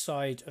right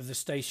side of the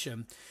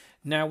station.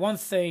 Now, one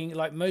thing,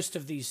 like most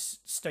of these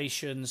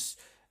stations,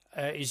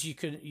 is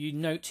you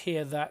note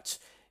here that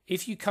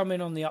if you come in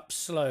on the up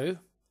slow,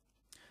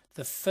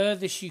 the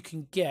furthest you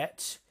can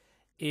get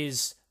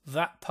is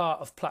that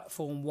part of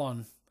platform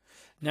 1.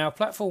 Now,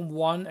 platform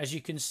 1, as you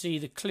can see,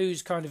 the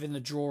clue's kind of in the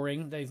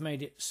drawing. They've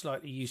made it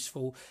slightly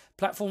useful.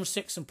 Platform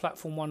 6 and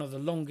platform 1 are the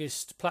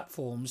longest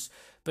platforms,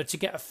 but to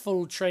get a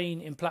full train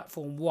in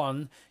platform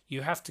 1,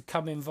 you have to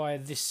come in via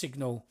this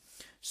signal.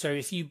 So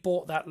if you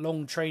bought that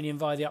long train in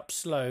via the up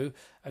slow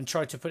and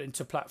tried to put it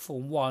into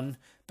platform 1,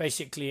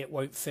 basically it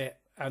won't fit.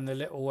 And the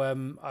little,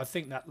 I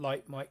think that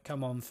light might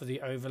come on for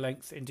the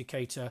overlength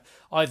indicator.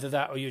 Either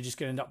that, or you're just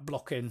going to end up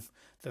blocking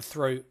the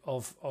throat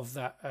of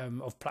that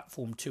of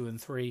platform 2 and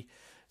 3.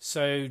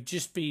 So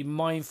just be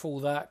mindful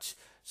that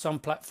some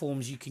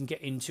platforms you can get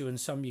into and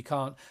some you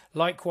can't.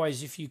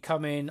 Likewise, if you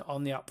come in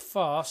on the up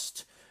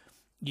fast,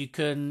 you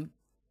can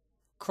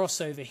cross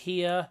over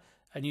here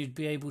and you'd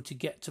be able to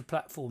get to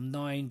platform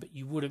 9, but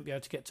you wouldn't be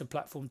able to get to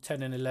platform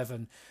 10 and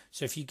 11.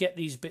 So if you get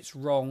these bits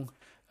wrong,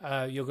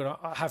 you're going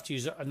to have to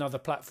use another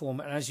platform.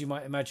 And as you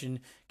might imagine,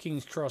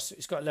 King's Cross,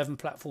 it's got 11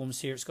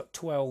 platforms here. It's got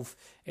 12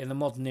 in the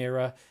modern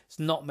era. It's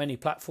not many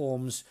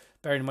platforms.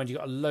 Bearing in mind, you've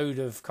got a load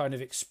of kind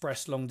of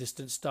express long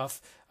distance stuff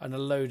and a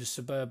load of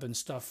suburban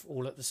stuff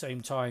all at the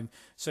same time.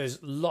 So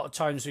there's a lot of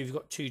times where you've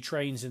got 2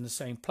 trains in the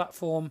same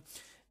platform.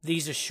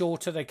 These are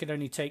shorter. They can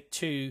only take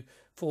 2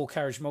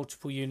 4-carriage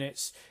multiple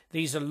units.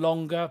 These are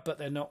longer, but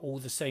they're not all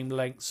the same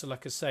length. So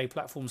like I say,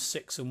 platform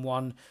 6 and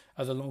 1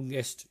 are the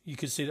longest. You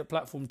can see that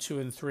platform 2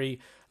 and 3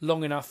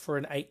 long enough for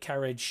an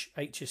 8-carriage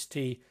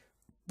HST,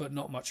 but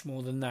not much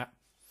more than that.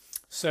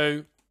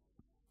 So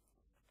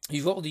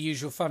you've got all the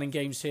usual fun and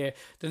games here.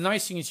 The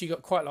nice thing is you've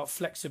got quite a lot of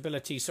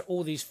flexibility. So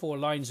all these 4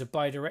 lines are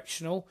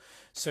bi-directional.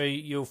 So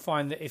you'll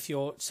find that if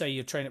your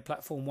train at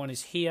platform 1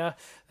 is here,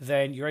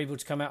 then you're able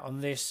to come out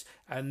on this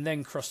and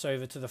then cross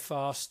over to the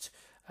fast.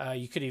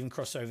 You could even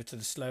cross over to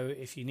the slow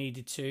if you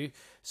needed to.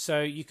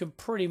 So you can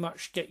pretty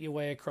much get your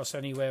way across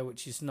anywhere,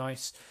 which is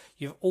nice.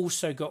 You've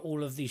also got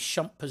all of these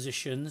shunt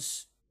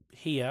positions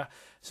here.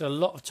 So a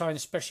lot of times,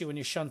 especially when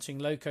you're shunting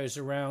locos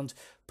around,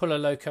 pull a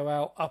loco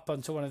out, up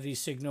onto one of these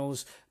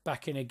signals,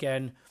 back in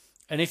again.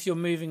 And if you're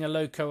moving a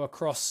loco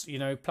across,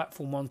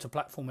 platform 1 to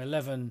platform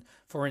 11,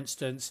 for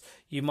instance,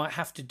 you might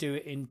have to do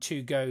it in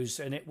 2 goes,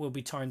 and it will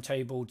be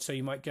timetabled. So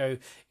you might go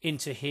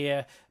into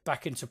here,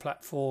 back into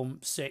platform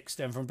 6,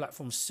 then from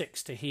platform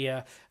 6 to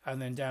here,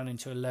 and then down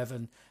into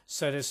 11.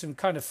 So there's some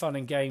kind of fun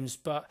and games,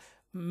 but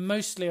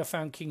mostly I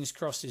found King's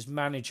Cross is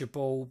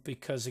manageable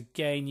because,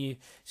 again,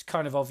 it's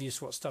kind of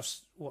obvious what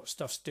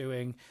stuff's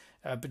doing,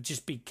 but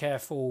just be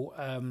careful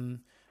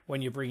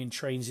when you're bringing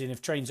trains in.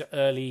 If trains are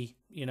early,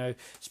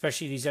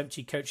 especially these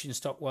empty coaching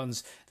stock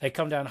ones, they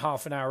come down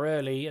half an hour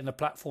early and the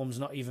platform's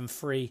not even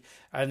free.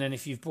 And then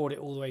if you've brought it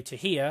all the way to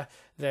here,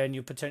 then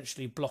you're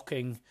potentially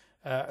blocking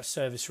a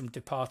service from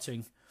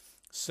departing.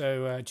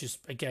 So just,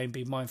 again,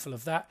 be mindful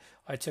of that.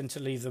 I tend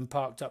to leave them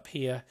parked up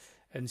here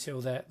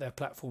until their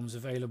platform's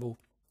available.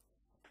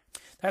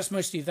 That's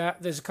mostly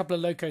that. There's a couple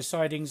of loco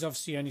sidings,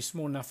 obviously only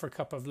small enough for a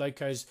couple of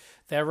locos.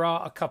 There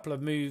are a couple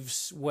of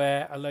moves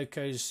where a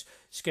loco's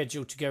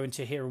scheduled to go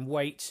into here and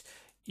wait.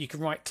 You can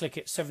right click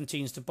it,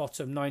 17's to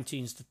bottom,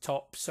 19's to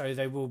top, so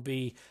they will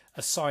be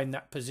assigned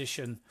that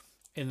position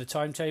in the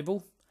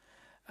timetable.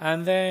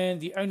 And then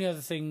the only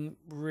other thing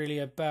really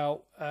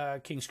about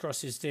King's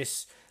Cross is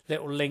this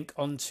little link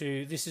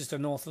onto, this is the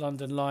North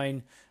London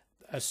line,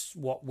 as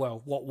what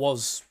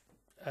was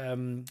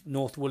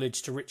North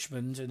Woolwich to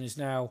Richmond and is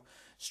now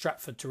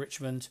Stratford to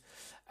Richmond.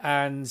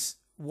 And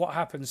what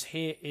happens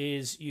here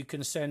is you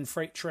can send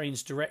freight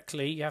trains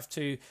directly. You have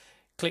to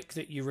click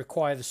that you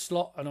require the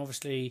slot, and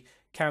obviously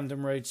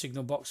Camden Road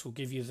signal box will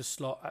give you the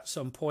slot at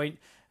some point,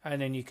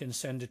 and then you can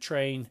send a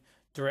train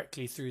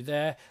directly through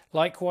there.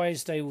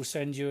 Likewise, they will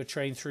send you a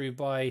train through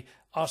by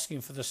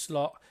asking for the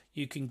slot.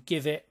 You can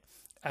give it,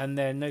 and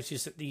then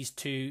notice that these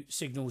 2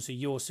 signals are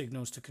your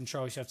signals to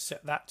control. So you have to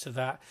set that to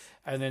that,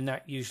 and then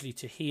that usually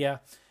to here.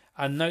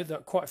 And note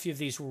that quite a few of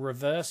these will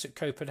reverse at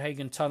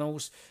Copenhagen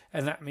tunnels,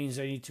 and that means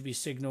they need to be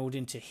signalled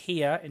into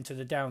here, into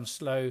the down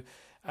slow,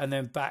 and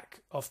then back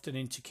often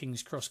into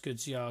King's Cross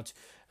Goods Yard.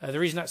 The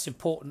reason that's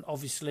important,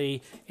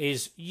 obviously,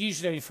 is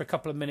usually only for a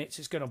couple of minutes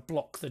it's going to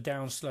block the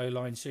down slow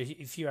line. So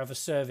if you have a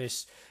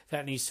service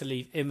that needs to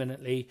leave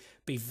imminently,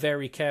 be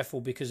very careful,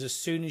 because as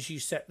soon as you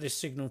set this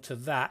signal to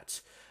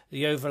that,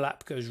 the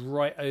overlap goes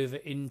right over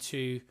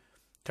into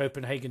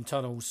Copenhagen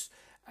tunnels,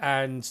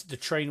 and the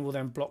train will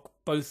then block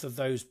both of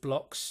those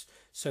blocks,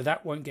 so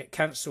that won't get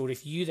cancelled.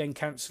 If you then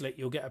cancel it,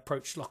 you'll get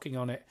approach locking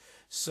on it.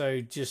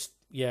 So just,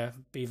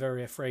 be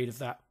very afraid of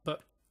that.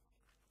 But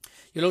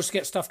you'll also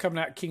get stuff coming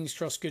out of King's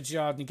Cross Goods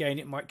Yard, and again,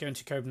 it might go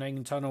into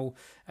Copenhagen Tunnel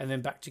and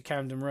then back to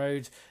Camden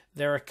Road.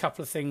 There are a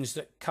couple of things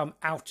that come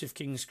out of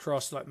King's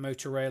Cross, like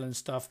motor rail and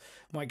stuff,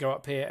 might go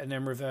up here and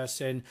then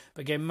reverse in.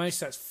 But again, most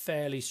that's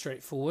fairly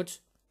straightforward.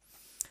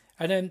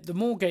 And then the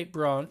Moorgate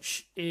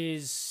branch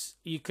is,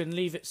 you can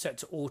leave it set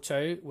to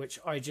auto, which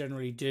I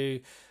generally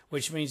do,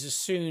 which means as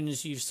soon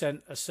as you've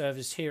sent a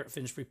service here at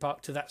Finsbury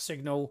Park to that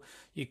signal,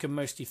 you can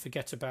mostly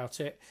forget about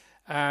it.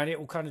 And it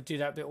will kind of do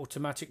that bit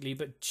automatically,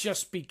 but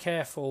just be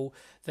careful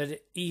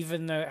that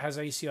even though it has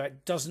ACI,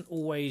 it doesn't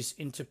always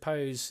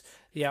interpose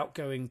the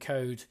outgoing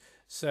code.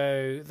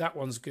 So that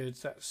one's good.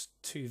 That's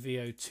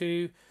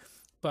 2V02.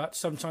 But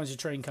sometimes a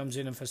train comes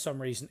in and for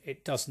some reason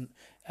it doesn't.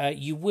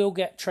 You will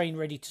get train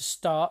ready to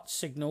start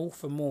signal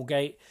for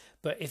Moorgate,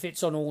 but if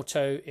it's on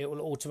auto, it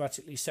will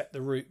automatically set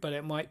the route. But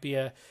it might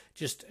be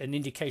just an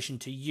indication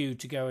to you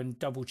to go and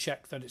double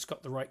check that it's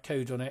got the right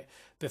code on it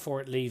before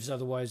it leaves.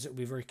 Otherwise, it'll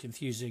be very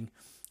confusing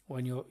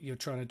when you're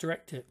trying to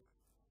direct it.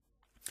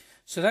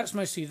 So that's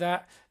mostly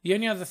that. The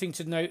only other thing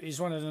to note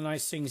is one of the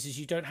nice things is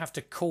you don't have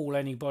to call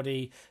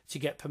anybody to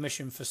get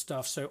permission for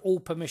stuff. So all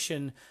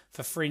permission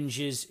for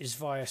fringes is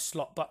via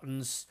slot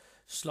buttons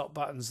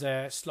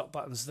there, slot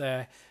buttons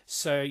there.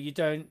 So you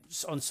don't,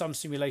 on some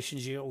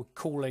simulations, you're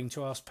calling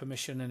to ask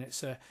permission and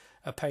it's a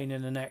pain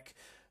in the neck.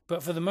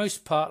 But for the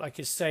most part, like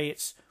I say,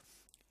 it's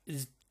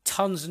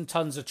tons and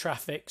tons of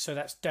traffic. So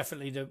that's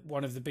definitely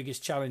one of the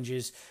biggest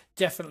challenges.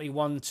 Definitely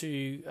one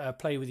to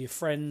play with your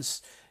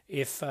friends.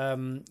 If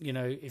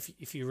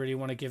if you really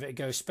want to give it a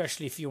go,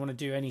 especially if you want to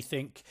do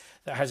anything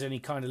that has any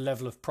kind of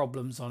level of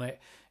problems on it,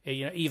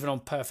 even on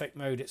perfect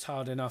mode, it's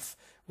hard enough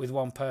with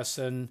one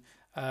person.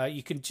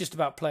 You can just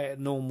about play it at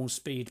normal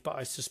speed, but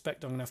I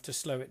suspect I'm going to have to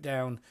slow it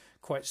down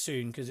quite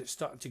soon because it's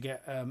starting to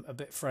get a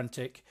bit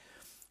frantic.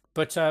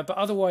 But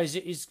otherwise,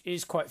 it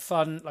is quite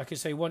fun. Like I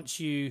say, once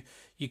you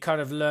kind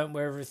of learn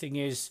where everything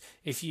is,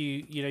 if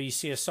you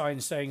see a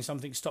sign saying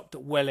something stopped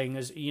at Welling,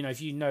 as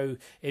if you know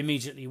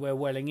immediately where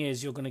Welling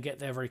is, you're going to get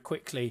there very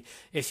quickly.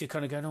 If you're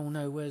kind of going, oh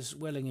no, where's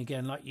Welling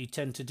again, like you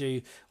tend to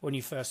do when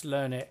you first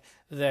learn it,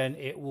 then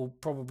it will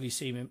probably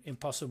seem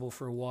impossible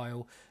for a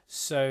while.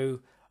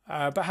 So,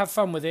 but have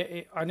fun with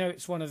it. I know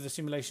it's one of the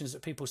simulations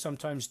that people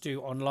sometimes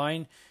do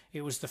online.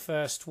 It was the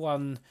first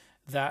one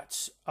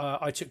that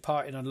I took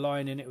part in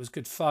online, and it was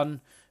good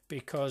fun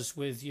because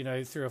with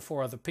 3 or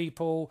 4 other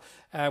people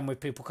and with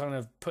people kind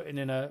of putting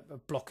in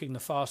blocking the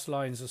fast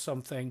lines or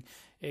something,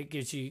 it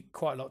gives you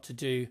quite a lot to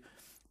do.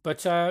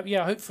 But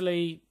yeah,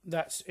 hopefully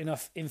that's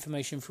enough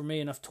information from me,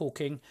 enough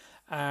talking.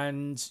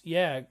 And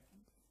yeah,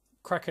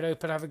 crack it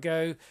open, have a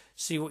go,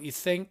 see what you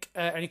think.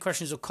 Any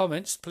questions or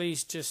comments,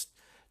 please just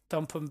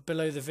dump them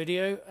below the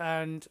video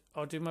and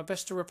I'll do my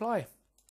best to reply.